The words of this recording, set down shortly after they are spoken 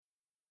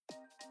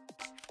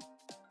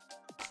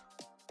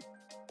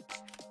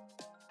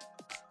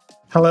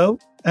Hello,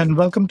 and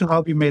welcome to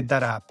How We Made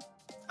That App.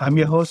 I'm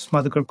your host,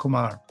 Madhukar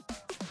Kumar.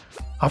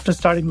 After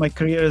starting my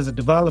career as a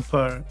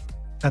developer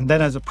and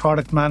then as a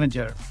product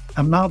manager,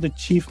 I'm now the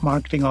Chief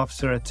Marketing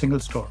Officer at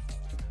SingleStore.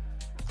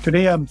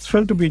 Today, I'm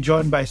thrilled to be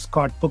joined by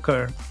Scott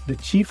Booker, the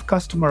Chief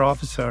Customer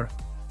Officer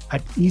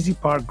at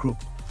EasyPark Group.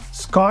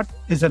 Scott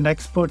is an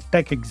expert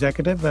tech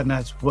executive and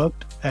has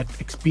worked at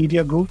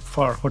Expedia Group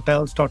for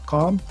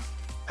Hotels.com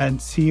and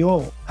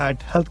CEO at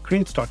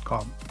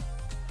HealthGrades.com,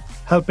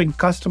 helping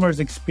customers'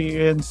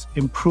 experience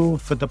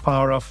improve with the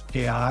power of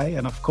AI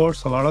and, of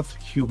course, a lot of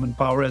human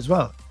power as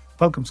well.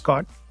 Welcome,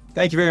 Scott.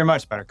 Thank you very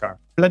much, Madhukar.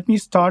 Let me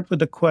start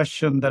with a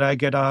question that I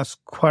get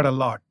asked quite a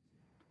lot.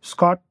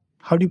 Scott,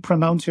 how do you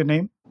pronounce your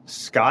name?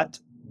 Scott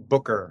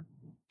Booker.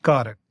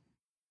 Got it.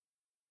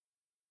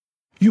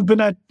 You've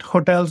been at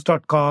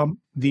Hotels.com,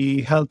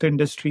 the health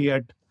industry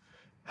at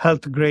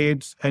Health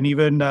Grades, and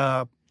even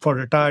for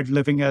retired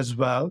living as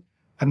well,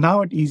 and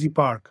now at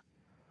EasyPark.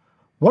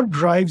 What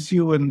drives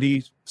you in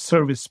the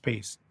service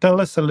space?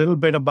 Tell us a little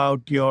bit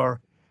about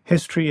your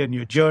history and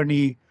your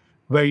journey,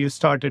 where you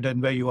started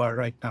and where you are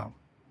right now.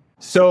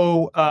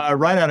 So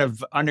right out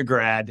of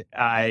undergrad,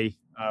 I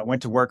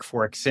went to work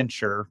for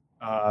Accenture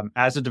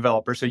as a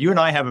developer. So you and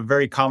I have a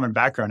very common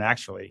background,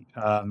 actually.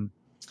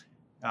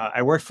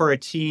 I worked for a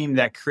team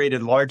that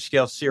created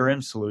large-scale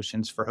CRM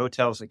solutions for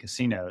hotels and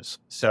casinos.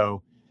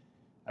 So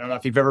I don't know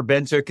if you've ever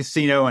been to a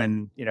casino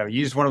and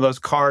used one of those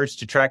cards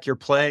to track your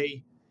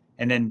play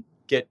and then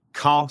get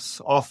comps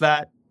off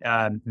that.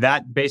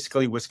 That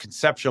basically was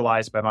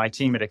conceptualized by my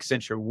team at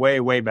Accenture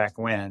way back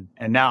when,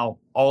 and now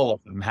all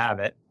of them have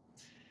it.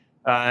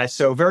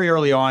 So very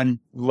early on,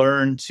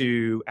 learned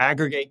to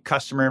aggregate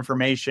customer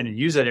information and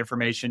use that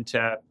information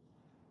to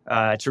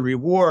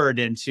reward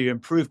and to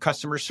improve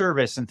customer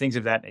service and things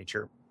of that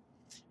nature.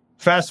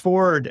 Fast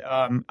forward,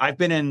 I've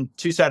been in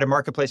two-sided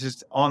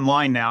marketplaces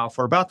online now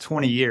for about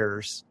 20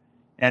 years,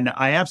 and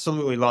I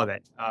absolutely love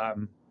it.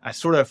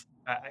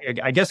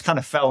 I guess kind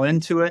of fell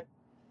into it.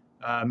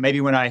 Maybe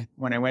when I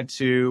went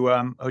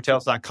to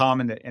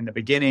hotels.com in the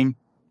beginning,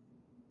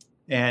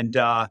 and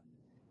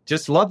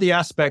just love the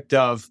aspect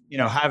of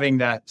having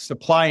that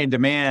supply and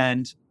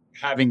demand,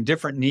 having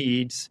different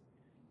needs,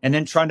 and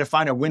then trying to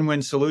find a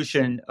win-win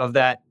solution of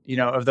that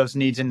of those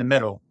needs in the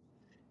middle,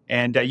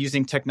 and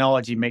using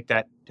technology to make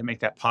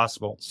that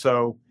possible.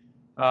 So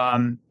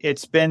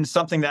it's been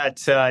something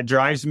that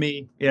drives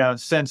me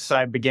since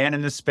I began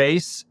in this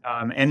space,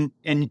 and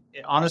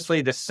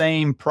honestly, the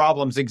same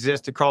problems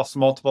exist across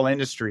multiple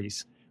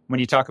industries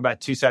when you talk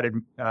about two-sided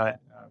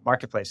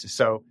marketplaces.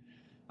 So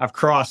I've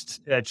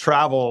crossed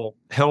travel,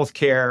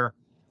 healthcare,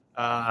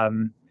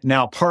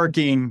 now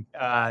parking,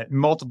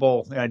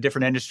 multiple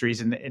different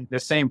industries, and the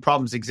same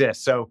problems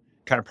exist. So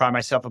kind of pride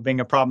myself of being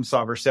a problem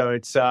solver. So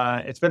it's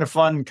been a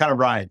fun kind of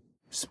ride.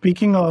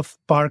 Speaking of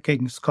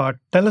parking, Scott,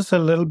 tell us a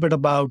little bit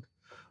about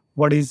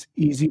what is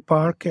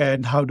EasyPark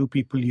and how do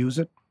people use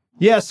it?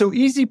 Yeah, so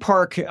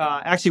EasyPark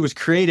actually was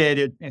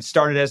created and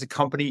started as a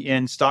company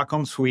in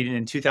Stockholm, Sweden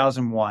in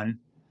 2001.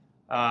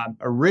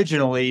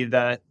 Originally,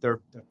 the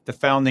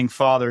founding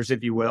fathers,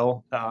 if you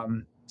will,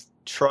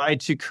 tried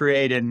to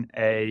create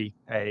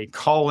a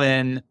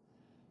call-in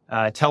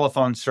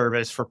telephone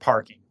service for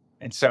parking.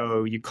 And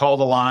so you call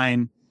the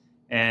line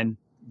and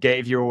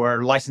gave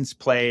your license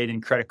plate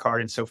and credit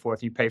card and so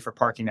forth. You pay for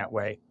parking that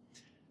way.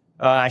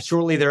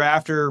 Shortly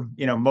thereafter,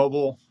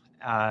 mobile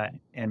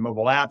and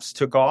mobile apps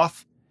took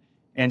off.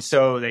 And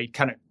so they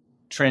kind of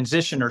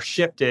transitioned or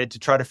shifted to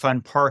try to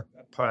find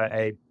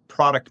a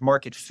product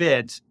market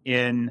fit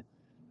in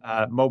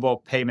mobile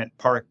payment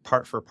part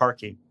for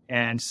parking.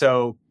 And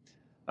so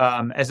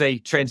as they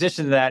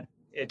transitioned to that,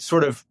 it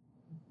sort of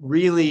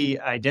really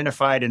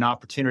identified an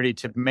opportunity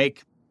to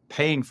make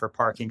paying for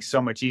parking so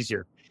much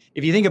easier.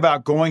 If you think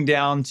about going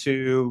down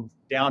to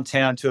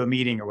downtown to a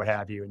meeting or what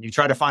have you, and you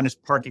try to find a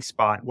parking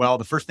spot, well,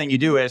 the first thing you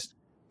do is,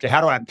 okay,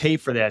 how do I pay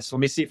for this? Let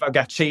me see if I've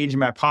got change in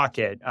my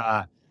pocket.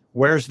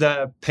 Where's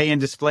the pay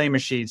and display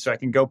machine so I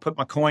can go put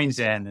my coins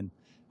in? And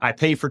I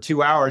pay for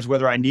 2 hours,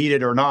 whether I need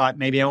it or not.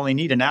 Maybe I only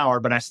need an hour,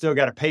 but I still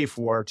got to pay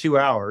for 2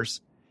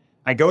 hours.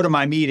 I go to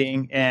my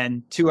meeting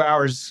and 2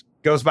 hours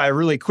goes by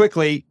really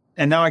quickly.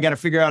 And now I got to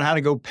figure out how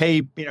to go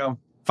pay,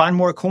 find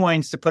more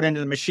coins to put into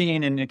the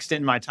machine and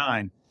extend my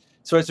time.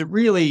 So it's a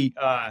really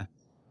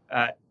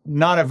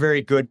not a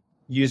very good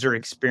user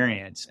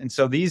experience. And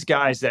so these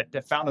guys that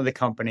founded the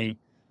company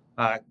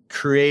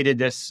created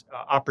this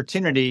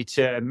opportunity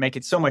to make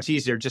it so much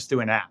easier just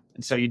through an app.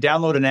 And so you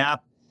download an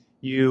app,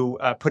 you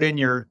put in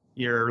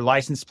your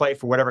license plate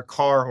for whatever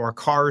car or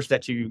cars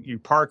that you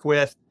park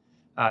with,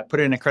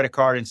 put in a credit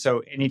card. And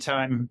so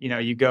anytime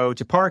you go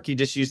to park, you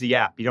just use the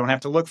app. You don't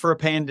have to look for a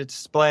pay and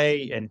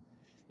display. And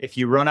if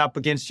you run up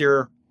against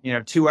your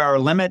 2-hour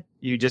limit,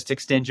 you just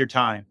extend your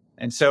time.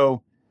 And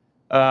so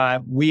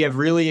we have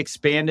really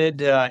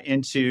expanded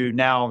into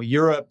now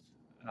Europe,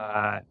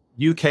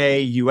 UK,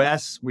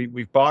 US.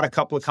 We've bought a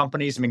couple of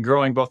companies and been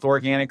growing both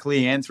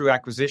organically and through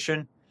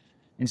acquisition.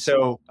 And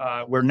so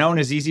we're known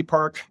as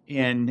EasyPark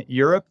in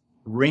Europe,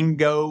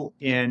 Ringo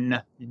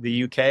in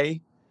the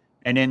UK,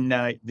 And in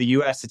the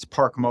US, it's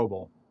Park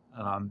Mobile.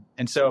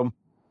 And so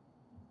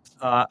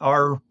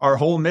our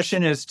whole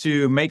mission is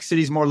to make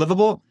cities more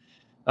livable.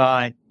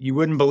 You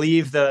wouldn't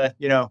believe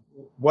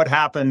what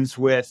happens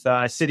with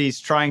cities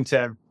trying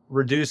to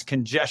reduce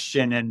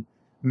congestion and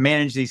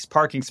manage these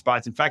parking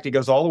spots. In fact, it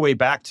goes all the way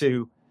back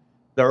to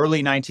the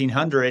early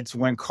 1900s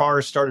when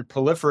cars started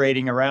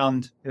proliferating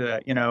around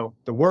the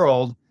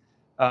world,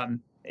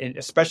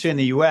 especially in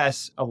the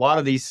U.S. A lot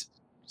of these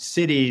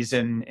cities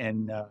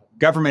and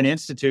government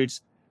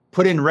institutes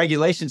put in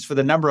regulations for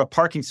the number of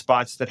parking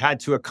spots that had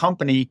to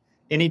accompany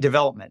any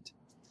development.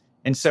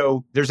 And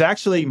so there's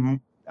actually,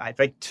 I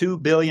think, 2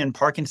 billion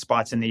parking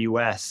spots in the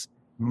U.S.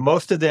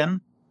 Most of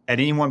them at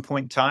any one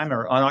point in time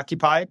are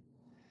unoccupied,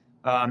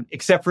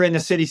 except for in the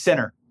city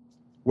center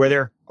where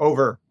they're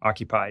over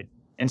occupied.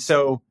 And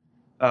so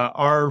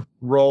our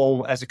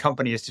role as a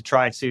company is to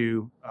try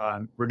to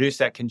reduce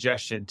that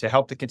congestion, to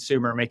help the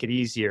consumer make it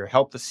easier,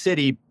 help the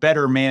city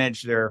better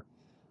manage their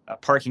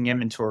parking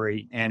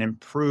inventory and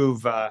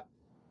improve that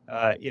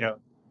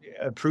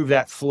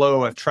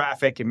flow of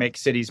traffic and make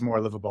cities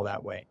more livable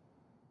that way.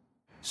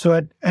 So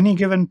at any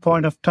given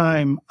point of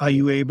time, are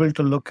you able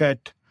to look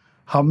at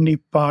how many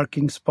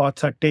parking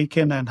spots are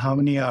taken and how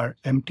many are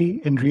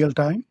empty in real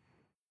time?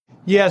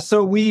 Yeah,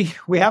 so we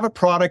have a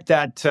product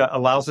that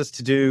allows us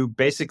to do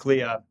basically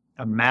a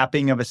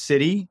mapping of a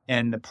city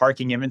and the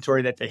parking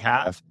inventory that they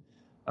have.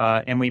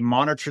 And we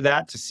monitor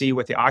that to see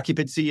what the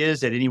occupancy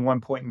is at any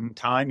one point in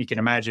time. You can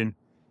imagine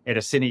at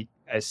a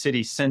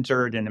city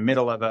centered in the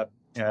middle of a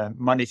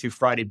Monday through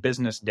Friday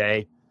business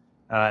day,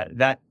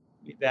 that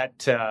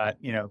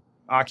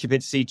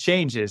occupancy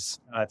changes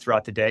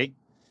throughout the day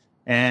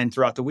and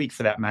throughout the week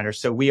for that matter.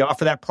 So we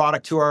offer that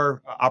product to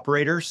our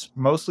operators,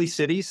 mostly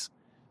cities,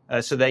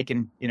 so they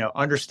can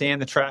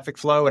understand the traffic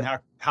flow and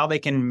how they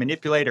can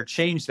manipulate or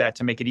change that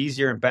to make it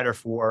easier and better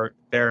for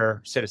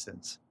their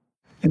citizens.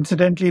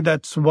 Incidentally,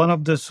 that's one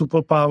of the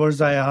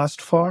superpowers I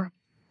asked for,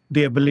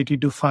 the ability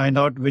to find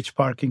out which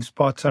parking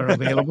spots are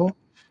available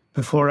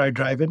before I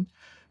drive in.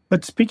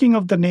 But speaking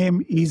of the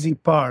name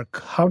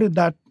EasyPark, how did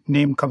that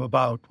name come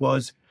about?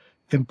 Was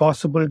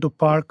Impossible to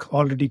Park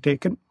already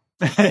taken?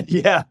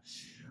 Yeah.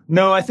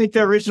 No, I think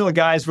the original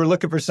guys were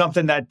looking for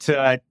something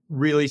that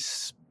really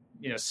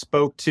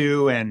spoke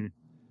to and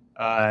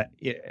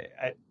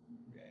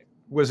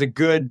was a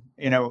good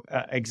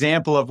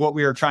example of what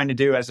we were trying to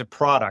do as a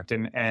product,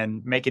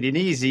 and making it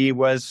easy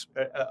was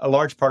a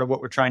large part of what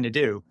we're trying to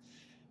do.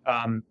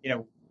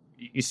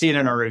 You see it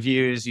in our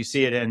reviews, you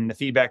see it in the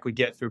feedback we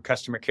get through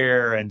customer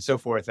care and so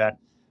forth, that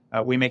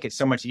we make it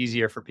so much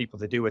easier for people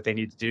to do what they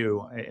need to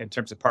do in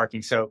terms of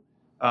parking. So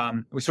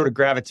we sort of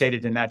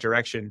gravitated in that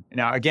direction.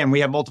 Now, again, we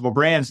have multiple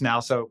brands now,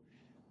 so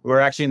we're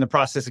actually in the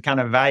process of kind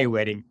of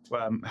evaluating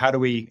how do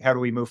we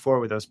move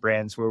forward with those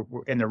brands we're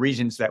in the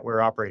regions that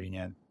we're operating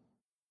in.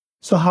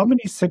 So how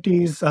many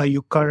cities are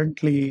you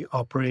currently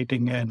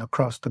operating in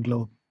across the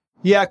globe?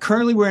 Yeah,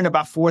 currently we're in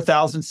about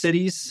 4,000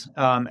 cities.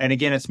 And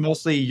again, it's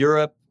mostly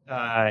Europe,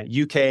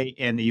 UK,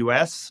 and the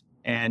US.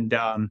 And,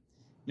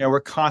 we're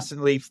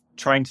constantly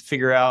trying to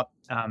figure out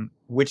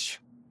which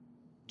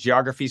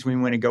geographies we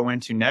want to go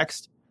into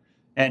next.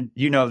 And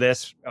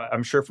this,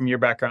 I'm sure from your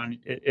background,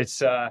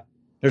 it's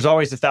there's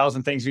always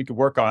 1,000 things we could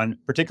work on,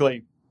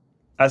 particularly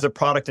as a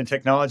product and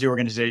technology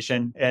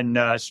organization. And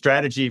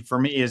strategy for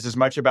me is as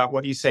much about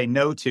what you say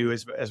no to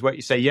as what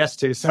you say yes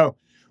to. So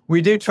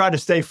we do try to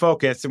stay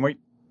focused, and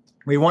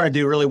we want to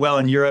do really well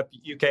in Europe,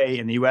 UK,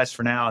 and the US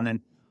for now. And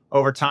then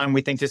over time,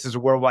 we think this is a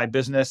worldwide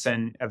business,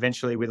 and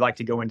eventually we'd like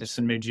to go into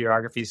some new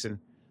geographies, and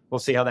we'll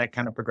see how that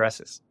kind of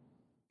progresses.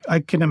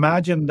 I can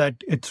imagine that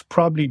it's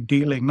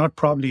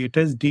it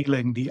is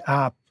dealing the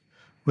app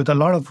with a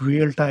lot of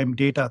real-time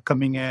data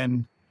coming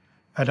in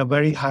at a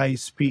very high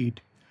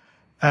speed.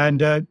 And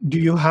do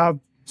you have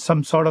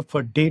some sort of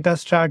a data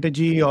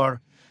strategy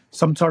or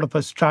some sort of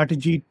a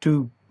strategy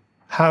to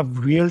have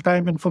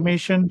real-time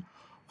information?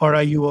 Or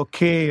are you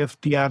okay if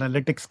the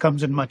analytics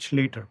comes in much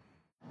later?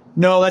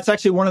 No, that's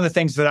actually one of the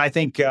things that I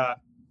think,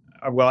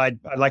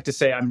 I'd like to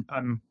say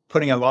I'm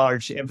putting a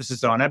large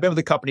emphasis on. I've been with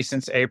the company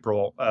since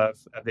April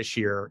of this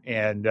year.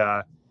 And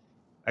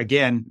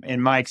again, in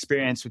my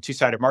experience with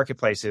two-sided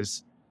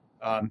marketplaces,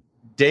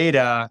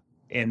 data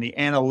and the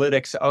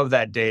analytics of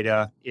that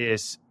data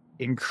is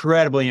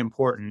incredibly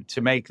important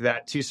to make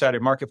that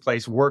two-sided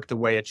marketplace work the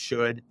way it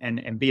should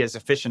and be as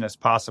efficient as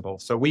possible.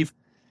 So we've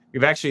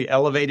actually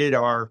elevated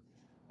our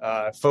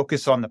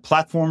focus on the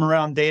platform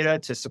around data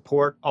to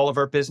support all of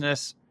our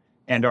business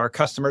and our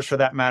customers for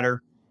that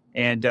matter.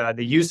 And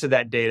the use of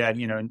that data,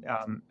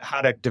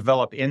 how to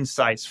develop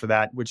insights for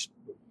that, which,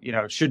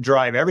 should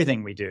drive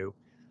everything we do.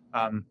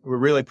 We're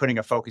really putting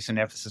a focus and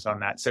emphasis on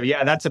that. So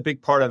yeah, that's a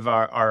big part of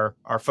our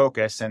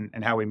focus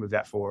and how we move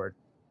that forward.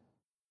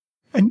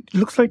 And it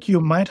looks like you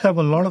might have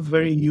a lot of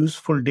very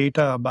useful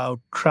data about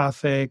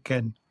traffic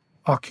and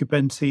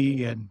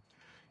occupancy and,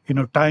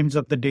 times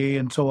of the day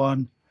and so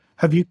on.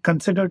 Have you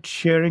considered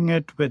sharing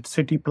it with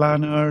city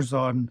planners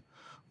on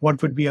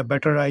what would be a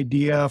better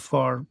idea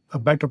for a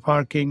better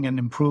parking and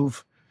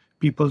improve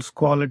people's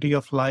quality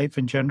of life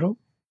in general?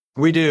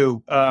 We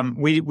do.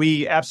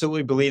 We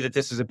absolutely believe that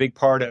this is a big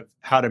part of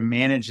how to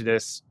manage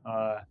this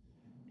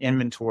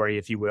inventory,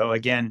 if you will.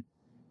 Again,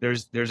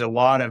 there's a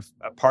lot of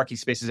parking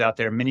spaces out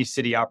there. Many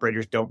city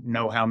operators don't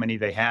know how many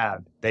they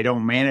have. They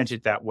don't manage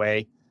it that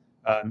way.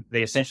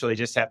 They essentially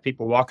just have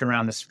people walking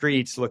around the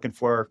streets looking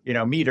for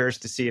meters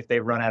to see if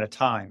they've run out of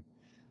time.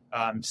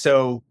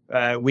 So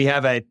we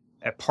have a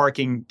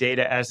parking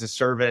data as a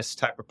service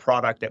type of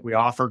product that we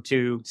offer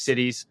to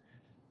cities,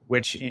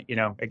 which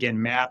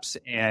again maps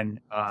and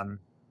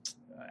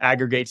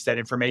aggregates that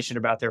information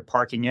about their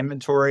parking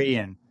inventory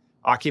and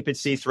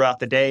occupancy throughout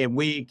the day and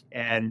week,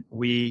 and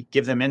we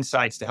give them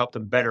insights to help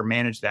them better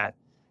manage that.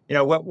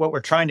 What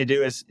we're trying to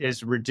do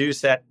is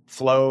reduce that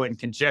flow and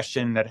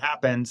congestion that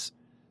happens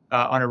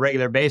on a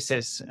regular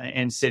basis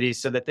in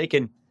cities, so that they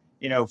can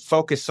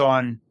focus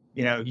on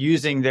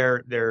using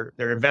their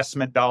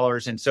investment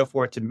dollars and so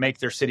forth to make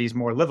their cities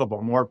more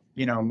livable, more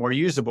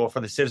usable for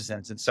the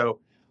citizens. And so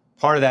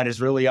part of that is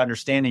really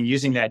understanding,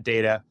 using that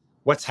data,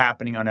 what's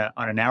happening on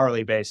an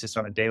hourly basis,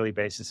 on a daily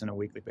basis, and a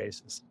weekly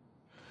basis.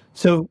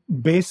 So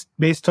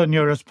based on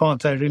your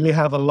response, I really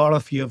have a lot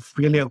of you've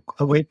really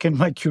awakened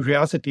my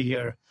curiosity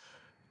here.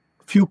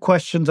 Few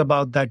questions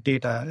about that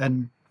data.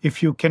 And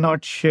if you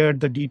cannot share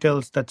the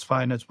details, that's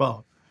fine as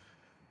well.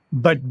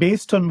 But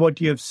based on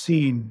what you have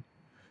seen,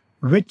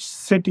 which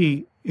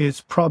city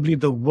is probably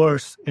the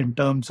worst in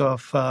terms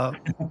of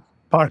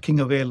parking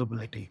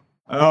availability?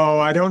 Oh,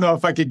 I don't know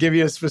if I could give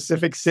you a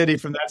specific city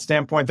from that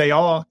standpoint. They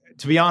all,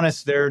 to be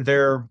honest,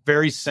 they're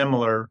very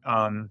similar,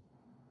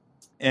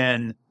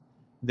 and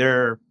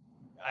they're,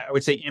 I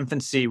would say,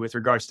 infancy with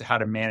regards to how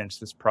to manage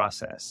this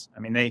process.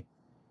 I mean, they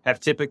have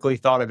typically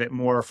thought of it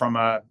more from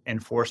a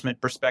enforcement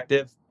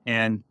perspective,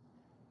 and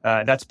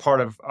that's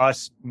part of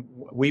us.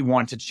 We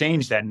want to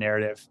change that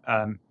narrative.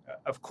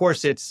 Of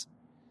course, it's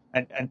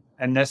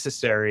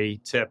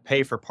unnecessary to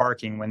pay for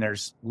parking when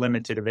there's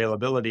limited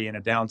availability in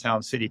a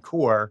downtown city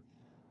core.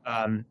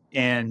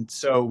 And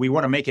so we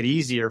want to make it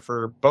easier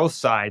for both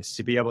sides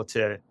to be able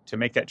to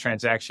make that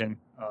transaction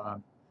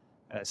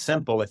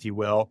simple, if you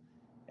will.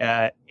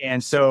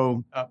 And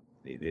so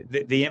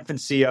the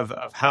infancy of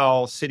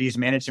how cities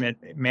manage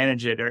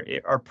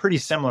it are pretty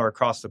similar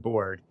across the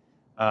board.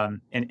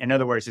 In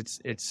other words,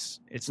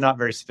 it's not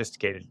very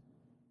sophisticated.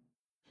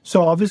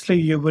 So obviously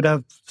you would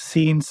have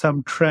seen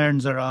some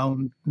trends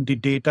around the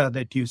data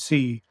that you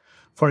see.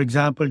 For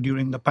example,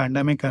 during the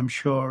pandemic, I'm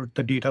sure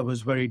the data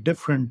was very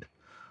different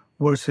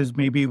versus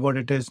maybe what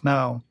it is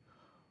now.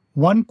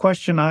 One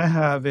question I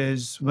have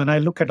is, when I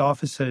look at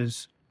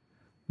offices,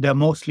 they're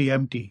mostly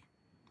empty,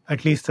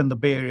 at least in the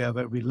Bay Area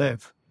where we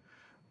live.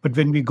 But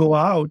when we go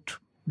out,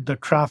 the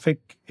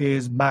traffic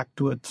is back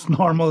to its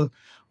normal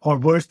or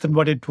worse than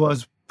what it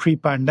was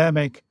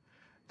pre-pandemic.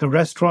 The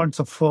restaurants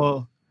are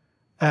full.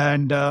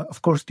 And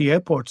of course, the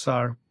airports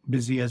are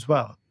busy as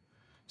well.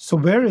 So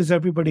where is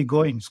everybody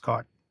going,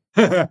 Scott?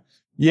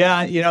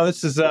 Yeah,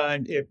 this is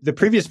the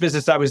previous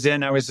business I was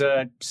in. I was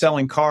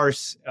selling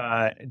cars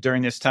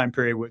during this time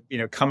period, with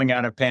coming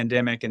out of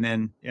pandemic and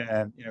then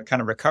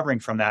kind of recovering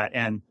from that.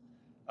 And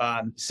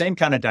same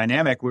kind of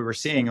dynamic we were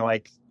seeing.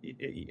 Like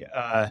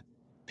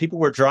people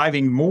were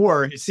driving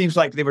more. It seems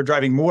like they were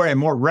driving more and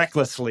more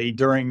recklessly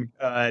during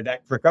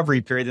that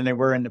recovery period than they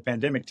were in the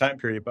pandemic time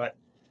period. But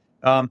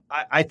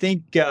I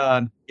think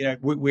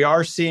we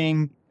are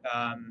seeing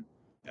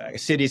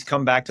cities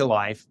come back to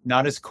life,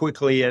 not as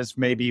quickly as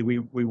maybe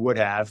we would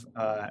have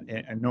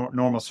in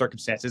normal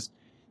circumstances.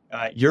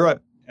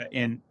 Europe,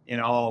 in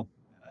all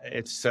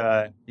its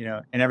and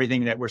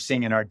everything that we're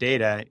seeing in our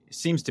data,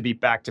 seems to be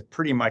back to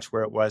pretty much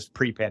where it was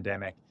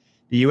pre-pandemic.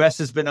 The U.S.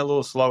 has been a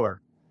little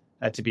slower,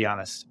 to be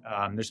honest.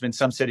 There's been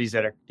some cities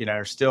that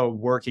are still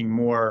working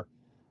more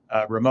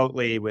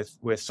remotely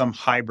with some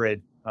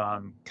hybrid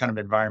kind of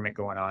environment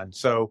going on.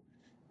 So,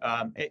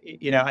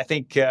 I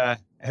think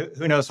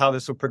who knows how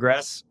this will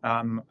progress.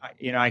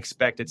 I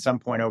expect at some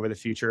point over the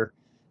future,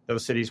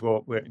 those cities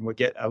will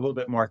get a little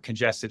bit more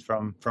congested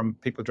from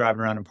people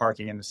driving around and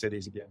parking in the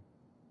cities again.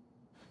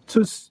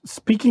 So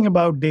speaking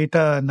about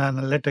data and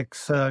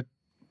analytics,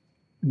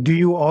 do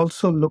you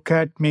also look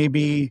at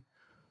maybe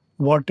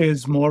what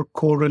is more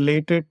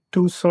correlated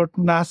to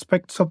certain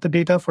aspects of the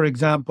data? For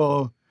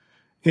example,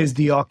 is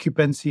the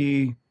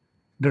occupancy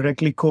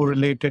directly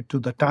correlated to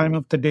the time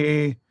of the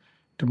day,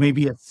 to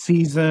maybe a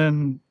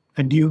season?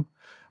 And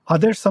are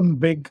there some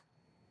big,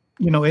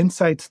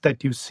 insights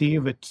that you see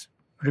which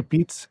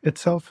repeats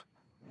itself?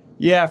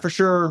 Yeah, for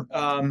sure.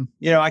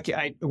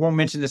 I won't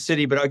mention the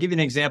city, but I'll give you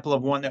an example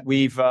of one that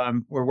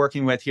we're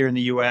working with here in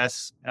the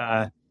U.S.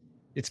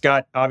 It's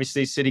got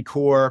obviously city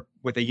core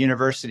with a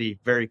university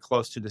very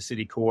close to the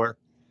city core.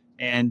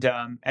 And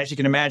as you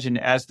can imagine,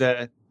 as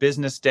the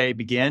business day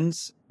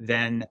begins,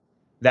 then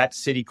that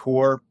city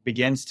core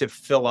begins to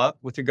fill up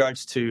with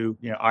regards to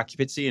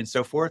occupancy and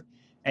so forth.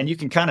 And you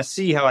can kind of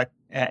see how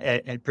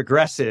it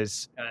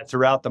progresses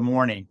throughout the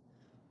morning.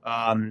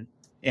 And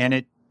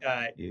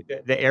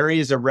the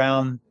areas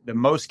around the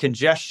most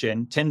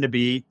congestion tend to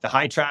be the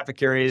high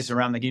traffic areas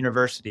around the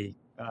university,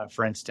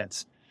 for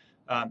instance.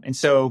 And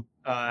so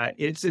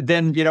it's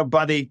then,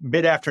 by the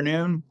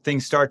mid-afternoon,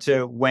 things start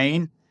to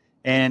wane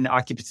and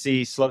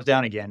occupancy slows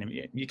down again. I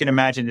mean, you can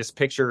imagine this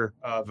picture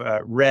of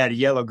red,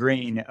 yellow,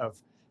 green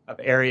of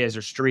areas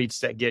or streets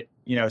that get,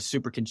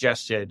 super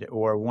congested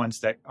or ones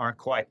that aren't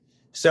quite.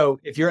 So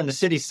if you're in the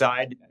city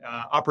side,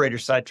 operator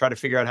side, try to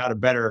figure out how to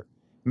better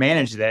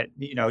manage that.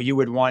 You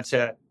would want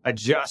to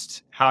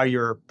adjust how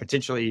you're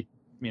potentially,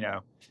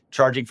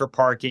 charging for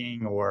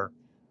parking or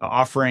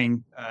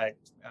offering.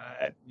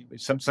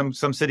 Some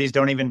cities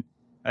don't even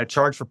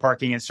charge for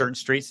parking in certain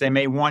streets. They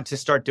may want to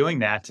start doing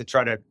that to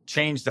try to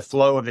change the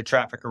flow of the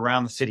traffic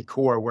around the city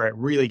core where it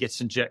really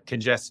gets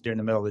congested during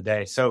the middle of the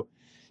day. So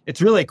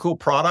it's really a cool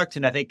product,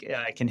 and I think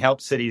it can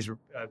help cities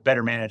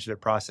better manage their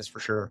process for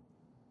sure.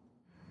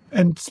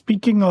 And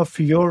speaking of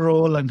your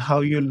role and how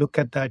you look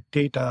at that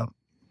data,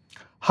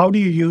 how do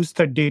you use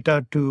that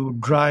data to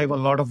drive a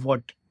lot of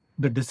what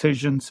the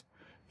decisions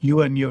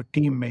you and your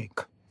team make?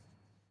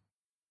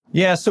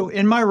 Yeah, so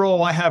in my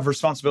role, I have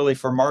responsibility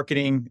for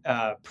marketing,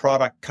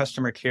 product,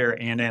 customer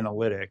care, and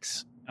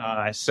analytics.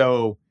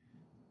 So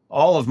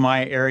all of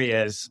my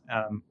areas,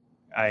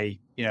 I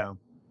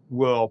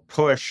will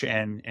push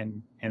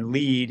and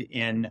lead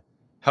in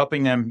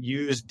helping them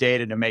use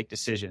data to make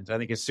decisions. I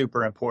think it's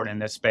super important in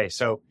this space.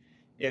 So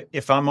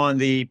if I'm on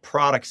the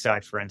product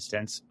side, for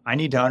instance, I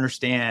need to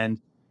understand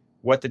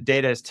what the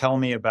data is telling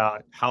me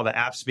about how the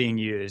app's being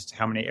used,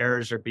 how many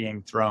errors are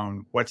being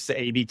thrown, what's the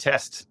A/B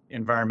test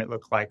environment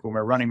look like when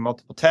we're running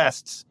multiple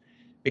tests,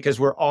 because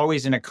we're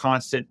always in a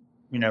constant,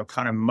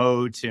 kind of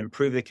mode to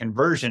improve the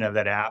conversion of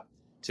that app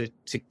to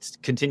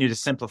continue to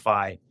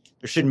simplify.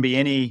 There shouldn't be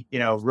any,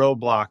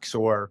 roadblocks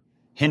or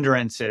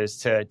hindrances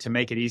to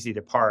make it easy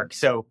to park.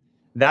 So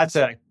that's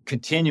a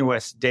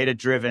continuous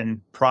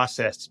data-driven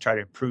process to try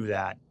to improve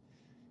that.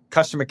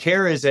 Customer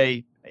care is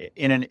in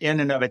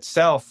and of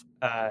itself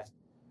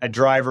a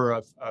driver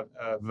of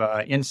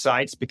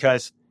insights,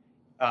 because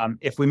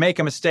if we make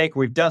a mistake,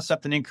 we've done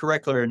something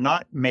incorrectly or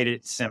not made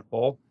it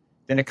simple,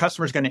 then the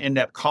customer is going to end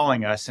up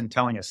calling us and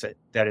telling us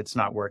that it's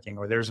not working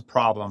or there's a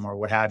problem or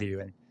what have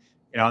you. And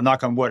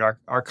knock on wood,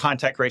 our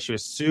contact ratio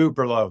is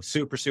super low,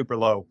 super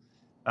low,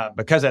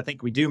 because I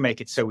think we do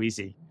make it so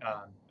easy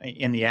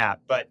in the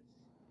app. But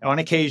on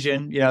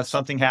occasion,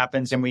 something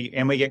happens and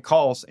we get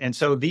calls. And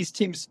so these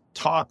teams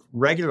talk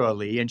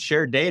regularly and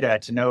share data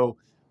to know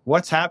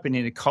what's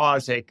happening to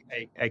cause a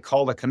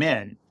call to come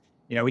in.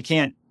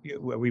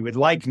 We would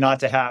like not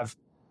to have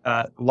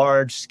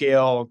large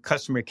scale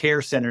customer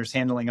care centers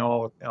handling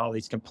all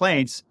these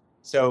complaints.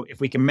 So if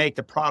we can make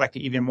the product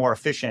even more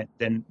efficient,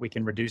 then we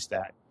can reduce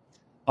that.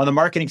 On the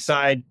marketing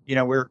side,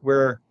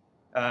 we're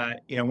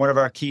one of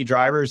our key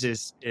drivers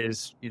is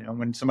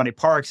when somebody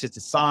parks, it's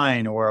a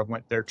sign, or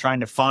when they're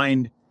trying to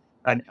find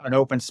an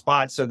open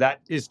spot. So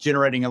that is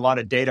generating a lot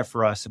of data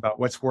for us about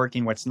what's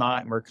working, what's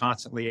not. And we're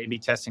constantly A/B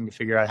testing to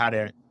figure out how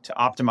to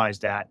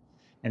optimize that.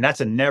 And that's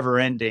a never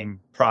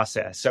ending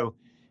process. So,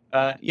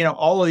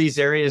 all of these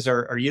areas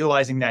are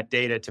utilizing that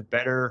data to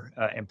better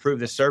improve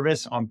the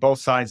service on both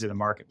sides of the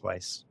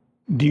marketplace.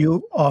 Do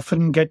you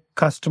often get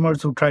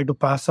customers who try to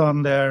pass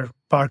on their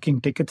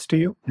parking tickets to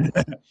you?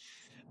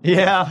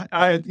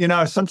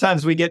 Yeah,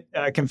 sometimes we get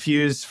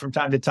confused from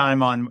time to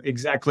time on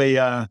exactly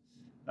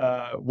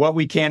what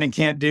we can and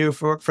can't do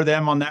for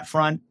them on that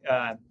front.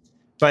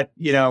 But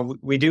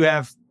we do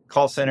have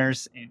call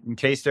centers in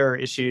case there are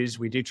issues.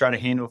 We do try to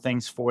handle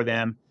things for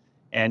them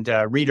and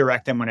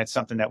redirect them when it's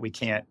something that we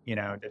can't,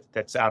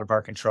 that's out of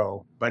our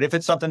control. But if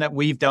it's something that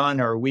we've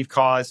done or we've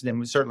caused, then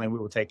we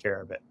will take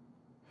care of it.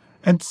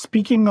 And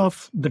speaking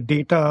of the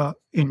data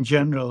in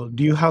general,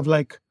 do you have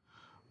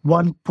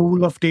one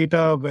pool of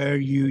data where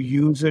you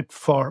use it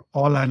for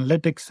all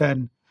analytics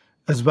and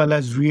as well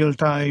as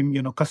real-time,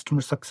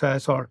 customer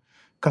success or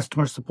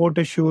customer support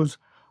issues?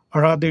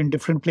 Or are they in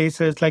different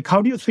places?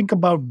 How do you think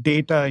about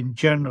data in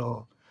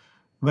general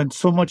when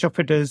so much of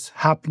it is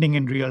happening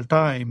in real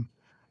time,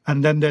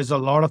 and then there's a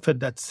lot of it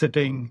that's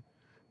sitting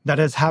that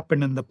has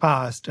happened in the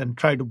past, and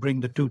try to bring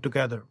the two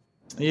together?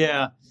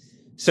 Yeah.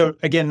 So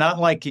again, not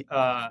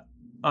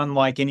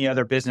unlike any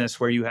other business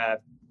where you have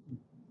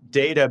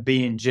data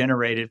being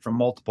generated from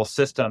multiple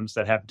systems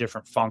that have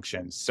different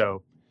functions.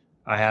 So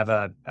I have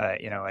a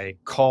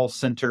call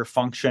center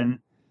function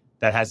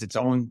that has its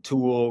own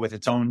tool with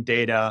its own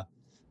data.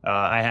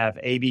 I have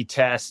A/B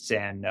tests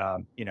and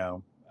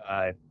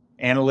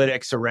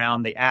analytics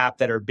around the app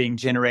that are being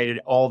generated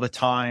all the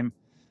time.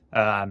 So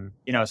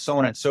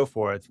on and so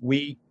forth.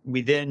 We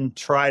then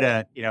try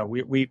to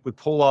we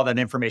pull all that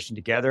information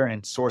together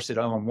and source it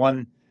on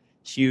one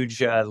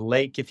huge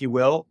lake, if you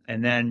will,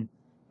 and then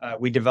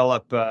we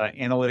develop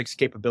analytics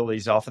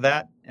capabilities off of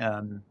that.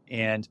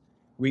 And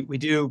we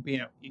do,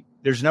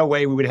 there's no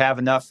way we would have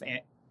enough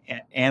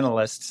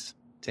analysts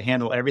to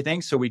handle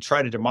everything. So we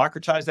try to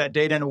democratize that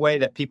data in a way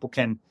that people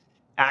can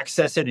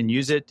access it and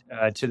use it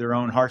to their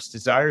own heart's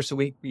desire. So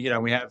we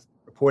have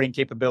reporting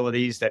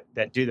capabilities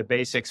that do the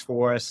basics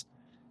for us.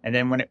 And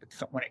then when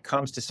it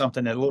comes to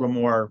something a little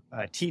more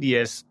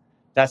tedious,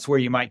 that's where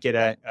you might get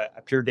a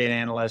pure data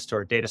analyst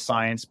or a data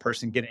science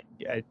person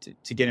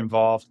to get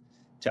involved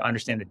to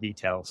understand the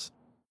details.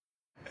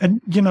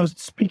 And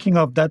speaking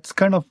of, that's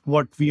kind of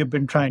what we have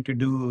been trying to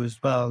do as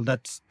well.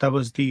 That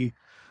was the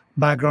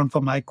background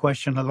for my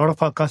question. A lot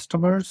of our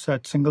customers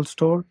at Single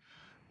Store,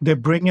 they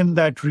bring in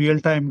that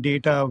real-time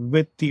data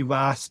with the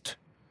vast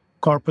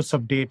corpus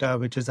of data,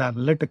 which is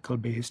analytical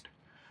based.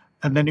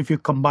 And then if you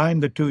combine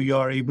the two,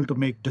 you're able to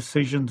make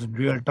decisions in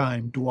real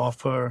time to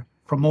offer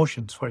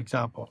promotions, for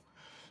example.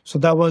 So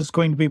that was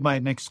going to be my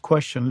next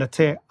question. Let's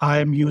say I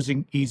am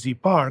using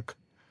EasyPark.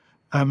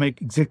 I'm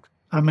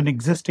an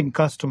existing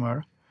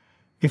customer.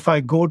 If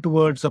I go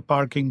towards a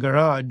parking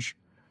garage,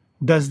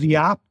 does the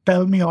app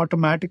tell me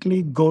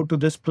automatically go to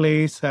this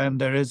place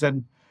and there is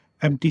an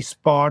empty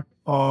spot,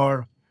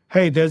 or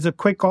hey, there's a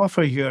quick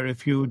offer here.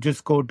 If you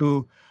just go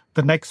to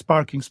the next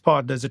parking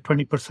spot, there's a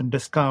 20%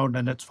 discount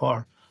and it's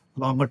for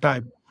longer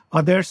time.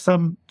 Are there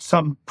some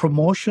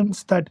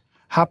promotions that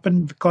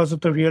happen because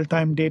of the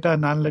real-time data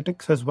and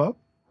analytics as well?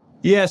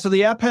 Yeah, so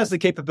the app has the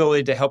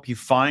capability to help you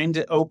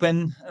find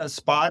open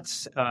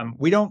spots.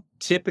 We don't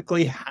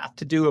typically have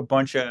to do a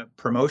bunch of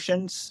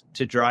promotions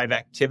to drive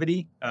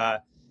activity.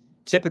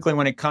 Typically,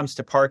 when it comes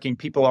to parking,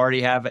 people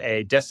already have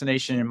a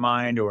destination in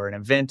mind, or an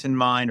event in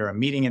mind, or a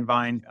meeting in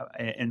mind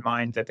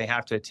that they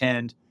have to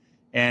attend.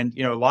 And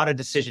a lot of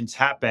decisions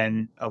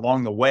happen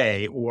along the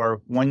way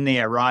or when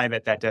they arrive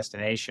at that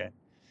destination.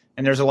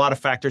 And there's a lot of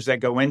factors that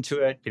go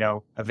into it.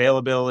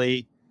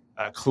 Availability,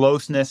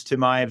 closeness to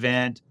my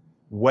event,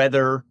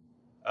 weather,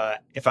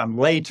 if I'm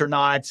late or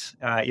not,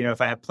 if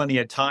I have plenty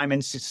of time,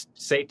 and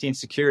safety and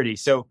security.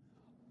 So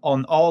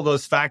on all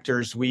those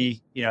factors,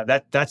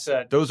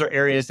 those are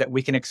areas that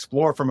we can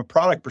explore from a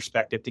product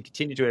perspective to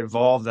continue to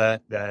evolve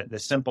the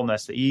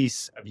simpleness, the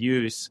ease of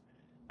use,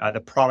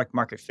 the product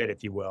market fit,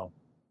 if you will.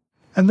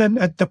 And then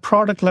at the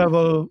product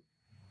level,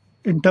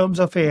 in terms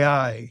of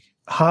AI,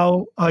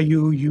 how are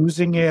you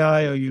using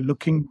AI? Are you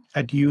looking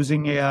at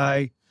using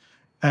AI?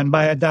 And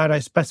by that, I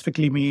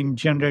specifically mean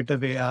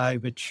generative AI,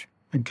 which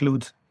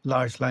includes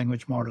large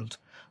language models.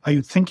 Are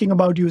you thinking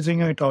about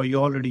using it, or are you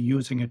already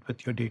using it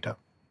with your data?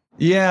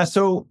 Yeah,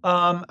 so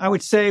I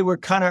would say we're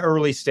kind of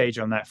early stage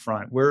on that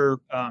front. We're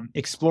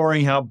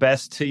exploring how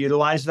best to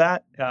utilize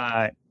that.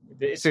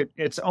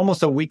 It's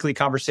almost a weekly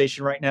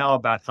conversation right now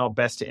about how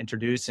best to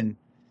introduce and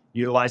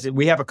utilize it.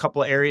 We have a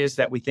couple of areas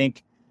that we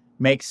think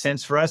make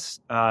sense for us.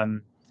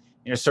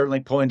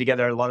 Certainly pulling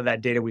together a lot of that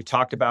data we've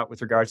talked about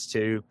with regards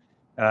to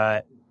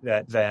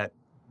the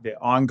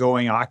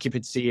ongoing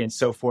occupancy and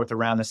so forth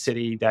around the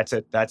city. That's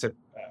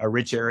a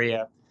rich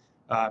area.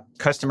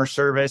 Customer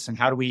service and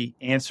how do we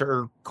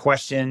answer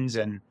questions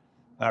and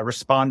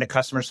respond to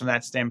customers from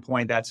that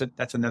standpoint.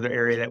 That's another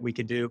area that we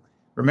could do.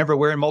 Remember,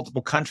 we're in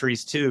multiple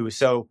countries too,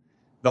 so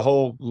the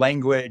whole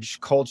language,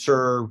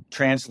 culture,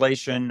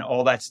 translation,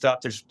 all that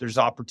stuff. There's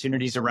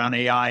opportunities around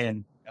AI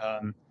and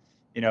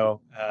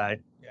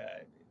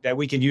that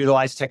we can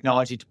utilize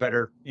technology to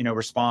better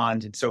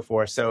respond and so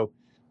forth. So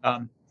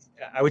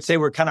I would say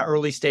we're kind of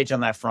early stage on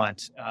that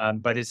front,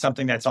 but it's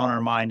something that's on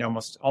our mind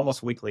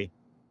almost weekly.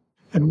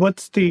 And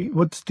what's the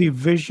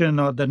vision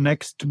or the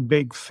next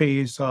big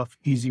phase of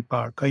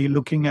EasyPark? Are you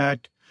looking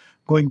at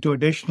going to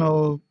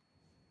additional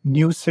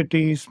new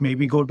cities,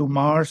 maybe go to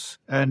Mars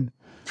and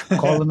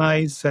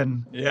colonize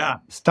and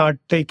start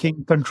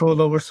taking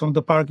control over some of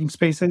the parking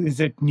spaces? Is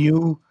it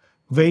new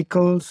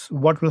vehicles?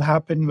 What will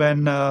happen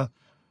when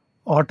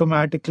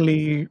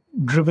automatically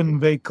driven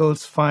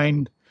vehicles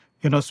find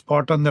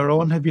spot on their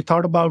own? Have you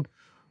thought about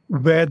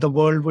where the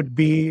world would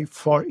be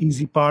for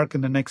EasyPark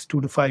in the next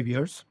 2 to 5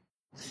 years?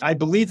 I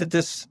believe that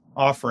this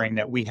offering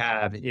that we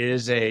have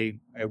is a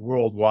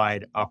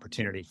worldwide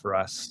opportunity for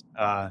us.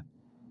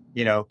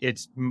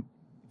 It's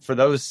for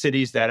those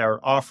cities that are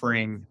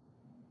offering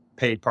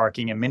paid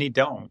parking, and many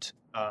don't.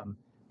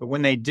 But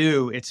when they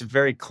do, it's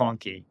very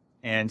clunky.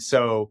 And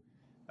so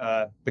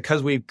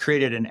because we've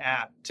created an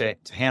app to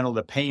handle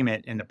the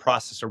payment and the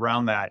process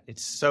around that,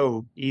 it's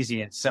so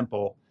easy and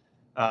simple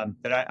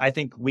that I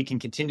think we can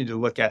continue to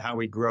look at how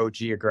we grow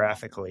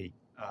geographically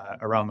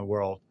around the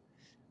world.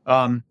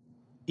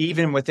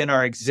 Even within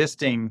our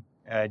existing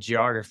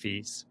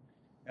geographies,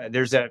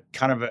 there's a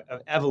kind of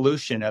an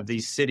evolution of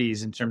these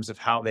cities in terms of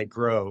how they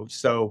grow.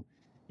 So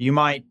you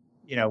might,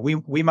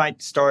 we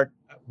might start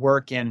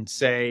work in,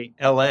 say,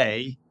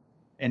 LA,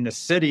 in the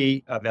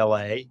city of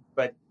LA,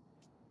 but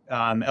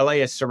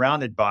LA is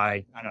surrounded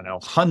by,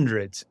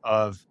 hundreds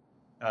of,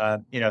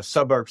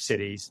 suburb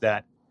cities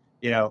that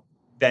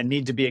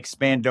need to be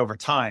expanded over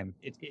time.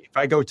 If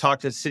I go talk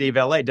to the city of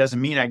LA, it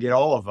doesn't mean I get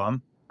all of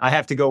them. I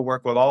have to go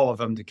work with all of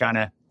them to kind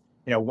of,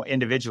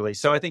 individually.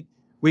 So I think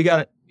we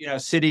got,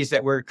 cities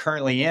that we're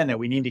currently in that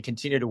we need to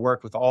continue to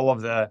work with all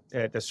of the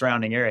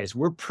surrounding areas.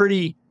 We're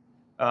pretty,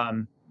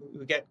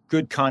 we get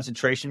good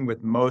concentration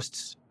with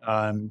most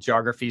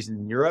geographies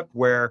in Europe,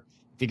 where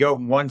if you go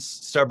from one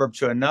suburb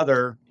to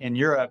another in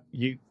Europe,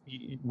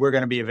 we're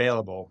going to be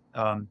available.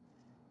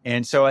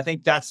 And so I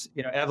think that's,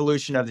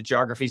 evolution of the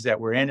geographies that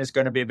we're in is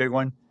going to be a big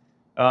one.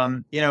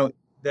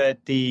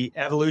 that the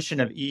evolution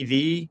of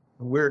EV,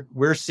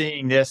 we're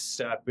seeing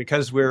this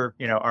because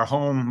our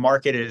home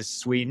market is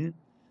Sweden,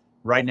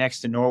 right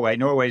next to Norway.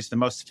 Norway is the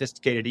most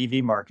sophisticated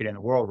EV market in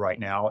the world right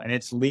now, and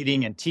it's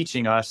leading and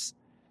teaching us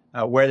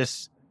where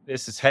this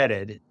is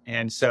headed.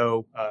 And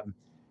so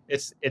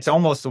it's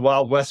almost the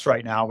Wild West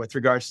right now with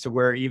regards to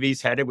where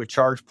EV's headed with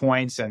charge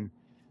points and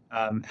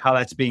how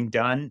that's being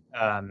done.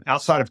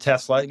 Outside of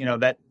Tesla,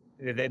 that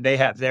they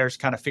have theirs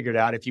kind of figured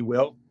out, if you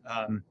will.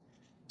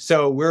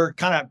 So we're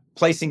kind of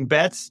placing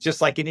bets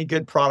just like any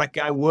good product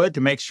guy would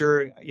to make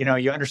sure,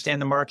 you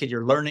understand the market,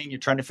 you're learning, you're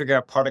trying to figure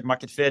out product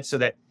market fit so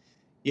that,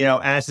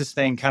 as this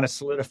thing kind of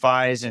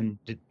solidifies and,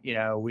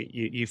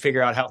 you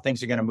figure out how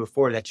things are going to move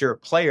forward, that you're a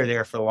player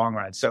there for the long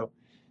run. So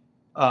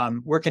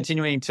we're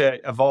continuing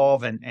to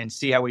evolve and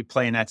see how we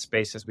play in that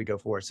space as we go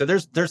forward. So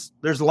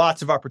there's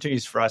lots of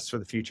opportunities for us for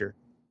the future.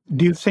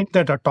 Do you think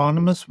that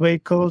autonomous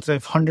vehicles,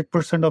 if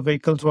 100% of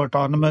vehicles were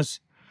autonomous,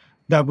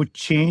 that would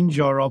change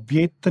or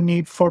obviate the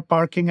need for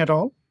parking at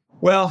all?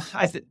 Well,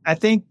 I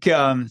think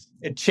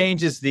it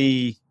changes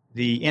the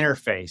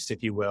interface,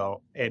 if you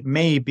will. It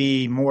may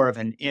be more of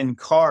an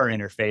in-car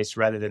interface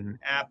rather than an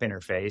app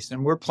interface,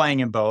 and we're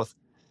playing in both.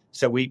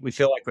 So we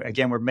feel like,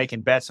 again, we're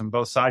making bets on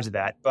both sides of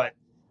that. But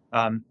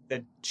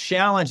the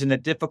challenge and the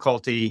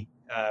difficulty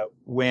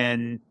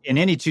when in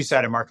any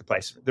two-sided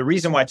marketplace, the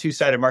reason why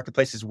two-sided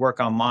marketplaces work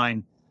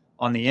online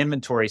on the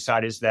inventory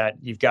side is that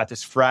you've got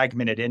this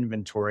fragmented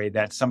inventory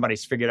that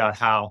somebody's figured out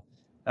how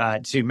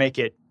to make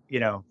it,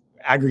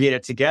 aggregate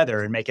it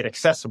together and make it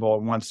accessible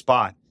in one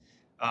spot.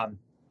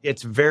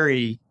 It's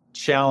very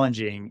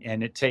challenging,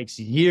 and it takes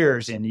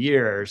years and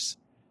years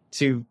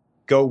to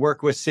go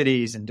work with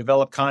cities and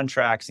develop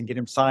contracts and get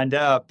them signed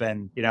up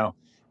and,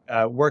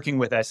 working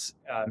with us.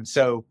 I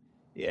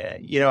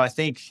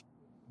think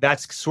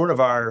that's sort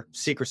of our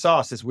secret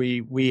sauce is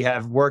we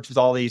have worked with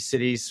all these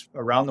cities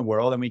around the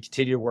world, and we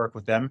continue to work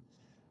with them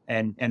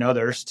and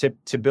others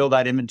to build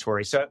that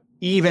inventory. So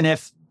even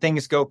if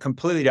things go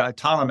completely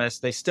autonomous,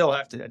 they still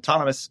have to,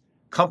 autonomous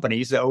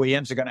companies, the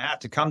OEMs are going to have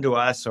to come to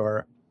us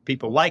or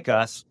people like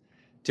us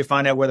to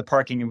find out where the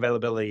parking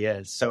availability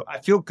is. So I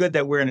feel good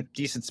that we're in a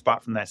decent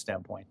spot from that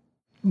standpoint.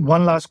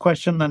 One last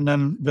question, and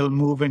then we'll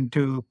move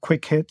into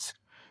quick hits.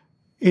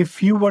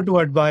 If you were to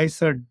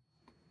advise an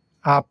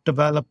app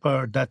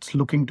developer that's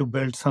looking to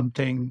build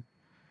something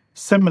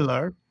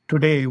similar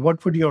today,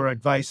 what would your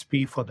advice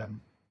be for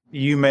them?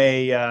 You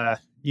may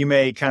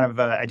kind of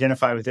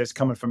identify with this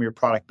coming from your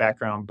product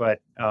background, but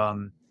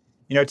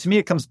to me,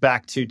 it comes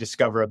back to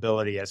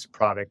discoverability as a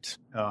product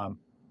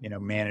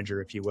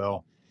manager, if you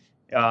will.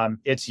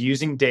 It's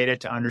using data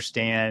to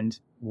understand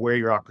where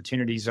your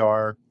opportunities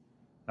are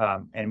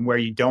and where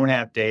you don't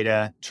have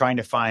data, trying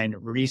to find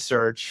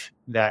research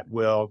that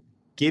will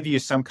give you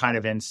some kind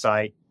of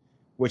insight,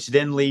 which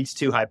then leads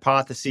to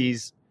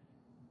hypotheses.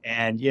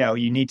 And,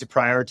 you need to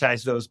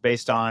prioritize those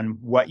based on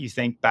what you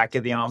think back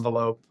of the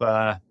envelope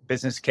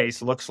business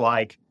case looks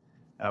like.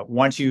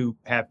 Once you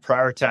have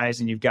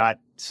prioritized and you've got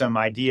some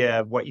idea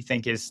of what you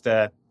think is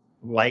the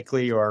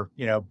likely or,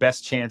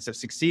 best chance of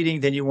succeeding,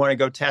 then you want to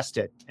go test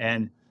it.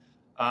 And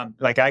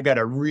I've got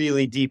a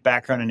really deep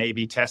background in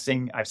A/B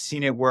testing. I've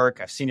seen it work.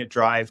 I've seen it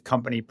drive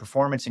company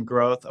performance and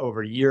growth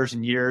over years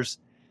and years.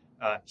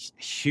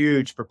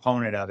 Huge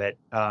proponent of it.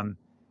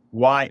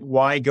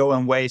 Why go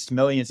and waste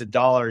millions of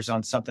dollars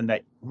on something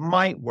that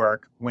might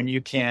work when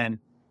you can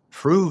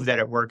prove that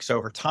it works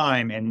over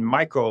time in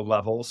micro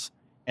levels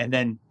and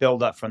then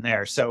build up from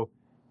there? So,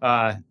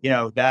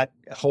 that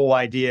whole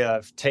idea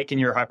of taking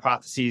your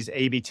hypotheses,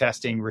 A/B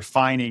testing,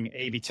 refining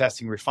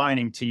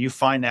till you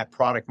find that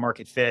product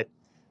market fit.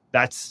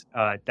 That's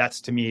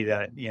to me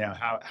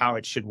how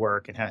it should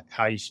work and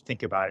how you should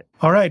think about it.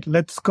 All right,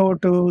 let's go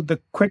to the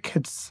quick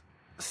hits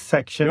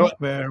section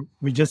where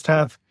we just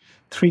have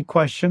 3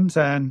 questions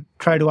and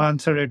try to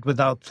answer it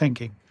without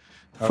thinking.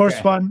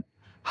 First one,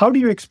 how do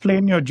you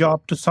explain your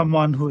job to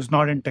someone who's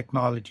not in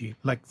technology?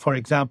 Like, for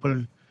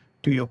example,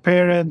 to your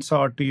parents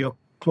or to your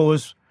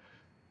close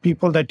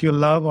people that you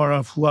love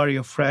or who are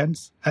your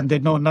friends, and they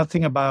know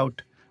nothing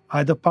about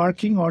either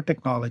parking or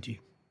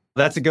technology?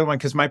 That's a good one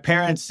because my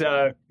parents,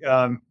 neither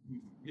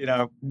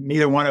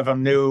one of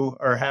them knew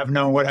or have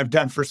known what I've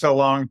done for so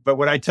long. But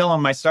what I tell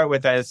them, I start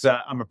with is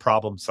I'm a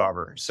problem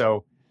solver.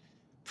 So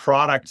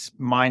product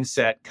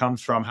mindset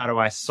comes from how do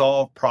I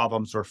solve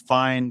problems or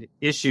find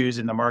issues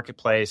in the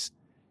marketplace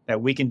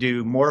that we can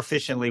do more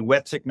efficiently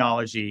with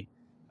technology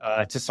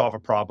to solve a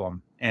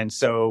problem. And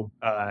so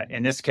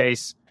in this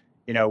case,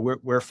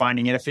 we're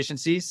finding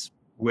inefficiencies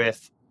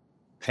with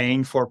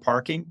paying for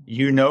parking.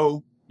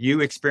 You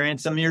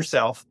experience them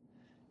yourself.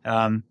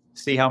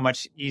 See how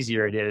much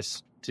easier it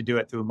is to do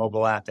it through a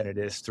mobile app than it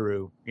is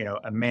through,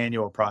 a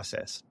manual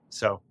process.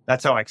 So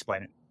that's how I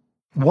explain it.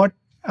 What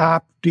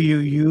app do you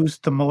use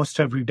the most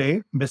every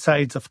day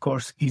besides, of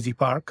course,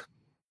 EasyPark?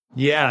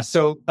 Yeah,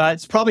 so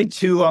it's probably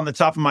 2 on the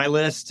top of my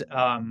list.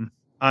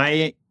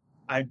 I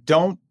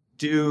don't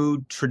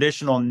do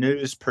traditional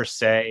news per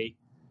se.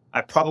 I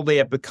probably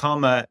have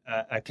become a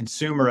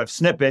consumer of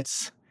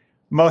snippets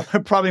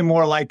probably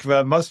more like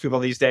most people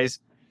these days.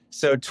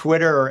 So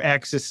Twitter or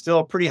X is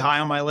still pretty high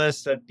on my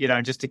list,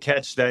 just to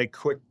catch the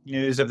quick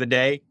news of the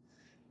day.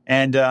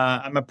 And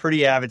I'm a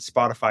pretty avid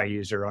Spotify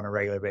user on a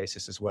regular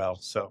basis as well.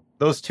 So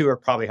those two are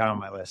probably high on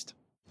my list.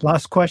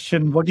 Last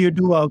question. What do you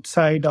do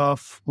outside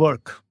of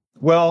work?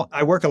 Well,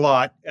 I work a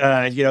lot.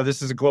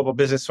 This is a global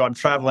business, so I'm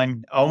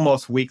traveling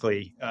almost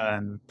weekly,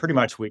 pretty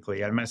much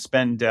weekly. I'm going to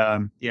spend,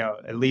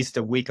 at least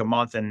a week, a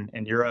month in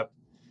Europe.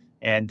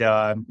 And,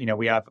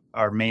 we have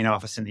our main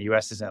office in the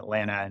U.S. is in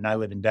Atlanta, and I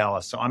live in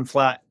Dallas. So I'm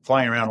flying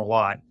around a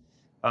lot.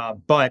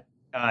 But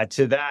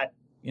to that,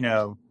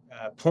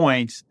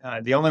 point,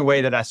 the only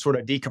way that I sort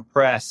of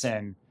decompress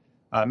and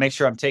make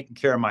sure I'm taking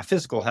care of my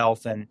physical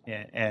health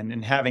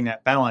and having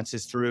that balance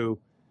is through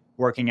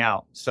working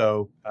out.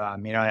 So,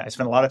 I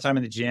spend a lot of time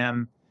in the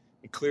gym.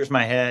 It clears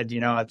my head.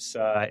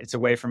 It's a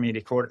way for me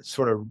to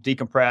sort of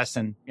decompress,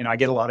 and I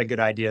get a lot of good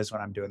ideas when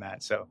I'm doing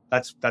that. So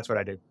that's what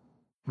I do.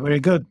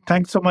 Very good.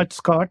 Thanks so much,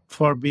 Scott,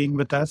 for being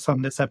with us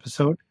on this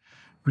episode.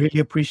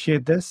 Really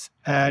appreciate this.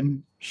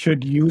 And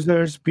should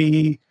users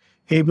be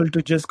able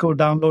to just go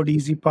download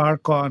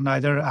EasyPark on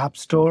either App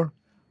Store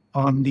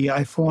on the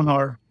iPhone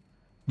or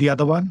the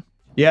other one?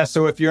 Yeah.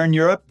 So if you're in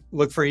Europe,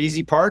 look for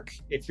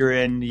EasyPark. If you're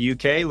in the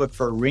UK, look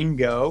for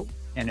Ringo.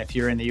 And if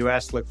you're in the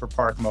US, look for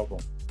Park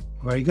Mobile.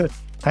 Very good.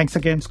 Thanks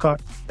again, Scott.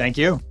 Thank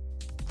you.